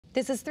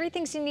This is 3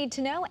 things you need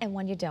to know and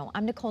 1 you don't.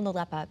 I'm Nicole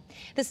Nalepa.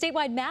 The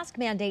statewide mask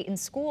mandate in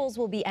schools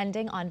will be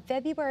ending on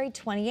February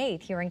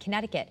 28th here in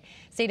Connecticut.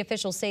 State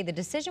officials say the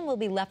decision will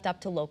be left up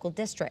to local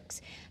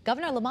districts.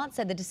 Governor Lamont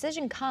said the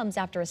decision comes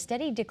after a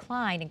steady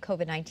decline in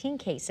COVID-19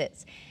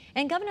 cases.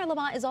 And Governor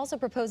Lamont is also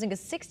proposing a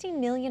 $60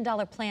 million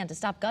plan to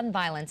stop gun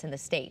violence in the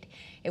state.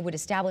 It would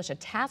establish a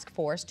task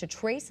force to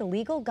trace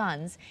illegal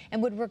guns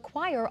and would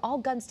require all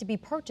guns to be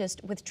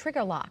purchased with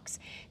trigger locks.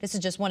 This is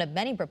just one of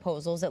many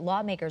proposals that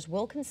lawmakers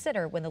will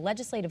consider when the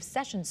legislative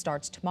session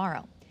starts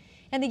tomorrow.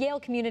 And the Yale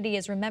community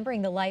is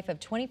remembering the life of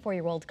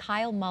 24-year-old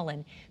Kyle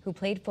Mullen, who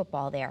played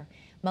football there.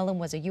 Mullen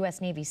was a U.S.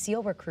 Navy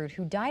SEAL recruit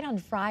who died on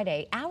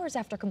Friday, hours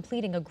after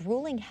completing a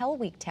grueling Hell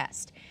Week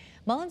test.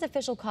 Mullen's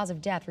official cause of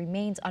death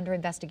remains under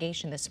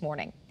investigation this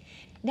morning.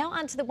 Now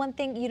on to the one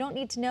thing you don't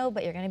need to know,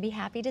 but you're going to be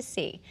happy to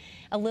see.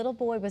 A little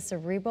boy with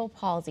cerebral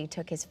palsy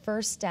took his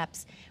first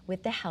steps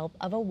with the help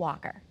of a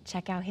walker.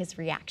 Check out his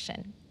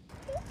reaction.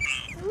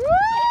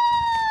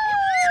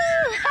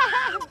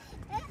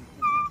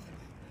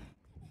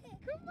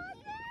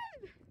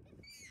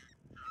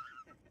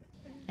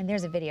 And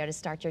there's a video to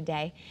start your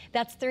day.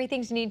 That's 3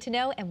 things you need to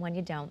know and 1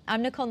 you don't.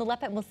 I'm Nicole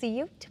Nalepa, and we'll see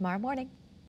you tomorrow morning.